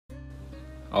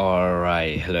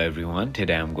Alright, hello everyone.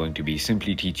 Today I'm going to be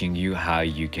simply teaching you how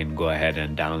you can go ahead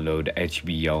and download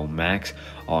HBO Max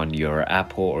on your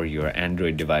Apple or your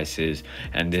Android devices,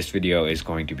 and this video is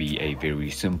going to be a very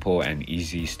simple and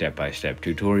easy step-by-step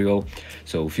tutorial,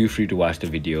 so feel free to watch the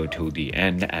video till the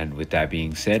end. And with that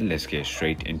being said, let's get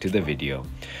straight into the video.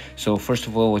 So first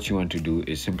of all, what you want to do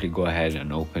is simply go ahead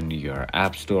and open your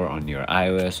App Store on your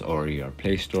iOS or your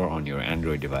Play Store on your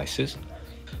Android devices.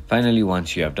 Finally,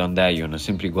 once you have done that, you want to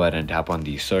simply go ahead and tap on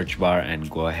the search bar and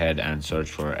go ahead and search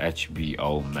for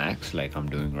HBO Max like I'm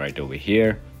doing right over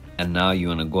here. And now you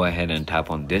want to go ahead and tap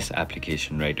on this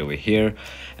application right over here,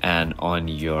 and on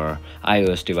your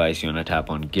iOS device you want to tap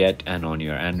on get, and on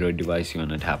your Android device you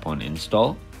want to tap on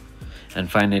install. And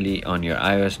finally, on your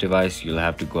iOS device you'll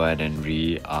have to go ahead and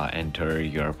enter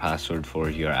your password for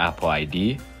your Apple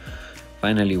ID.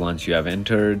 Finally, once you have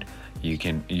entered,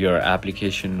 your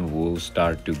application will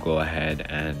start to go ahead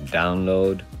and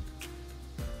download.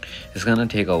 It's gonna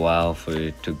take a while for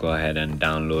it to go ahead and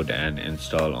download and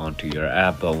install onto your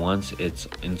app, but once it's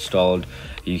installed,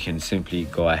 you can simply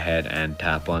go ahead and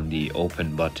tap on the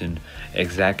open button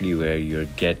exactly where your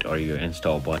get or your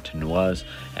install button was,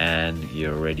 and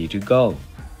you're ready to go.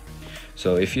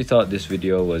 So if you thought this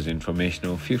video was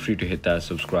informational, feel free to hit that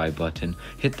subscribe button,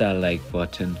 hit that like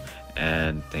button,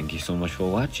 and thank you so much for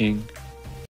watching.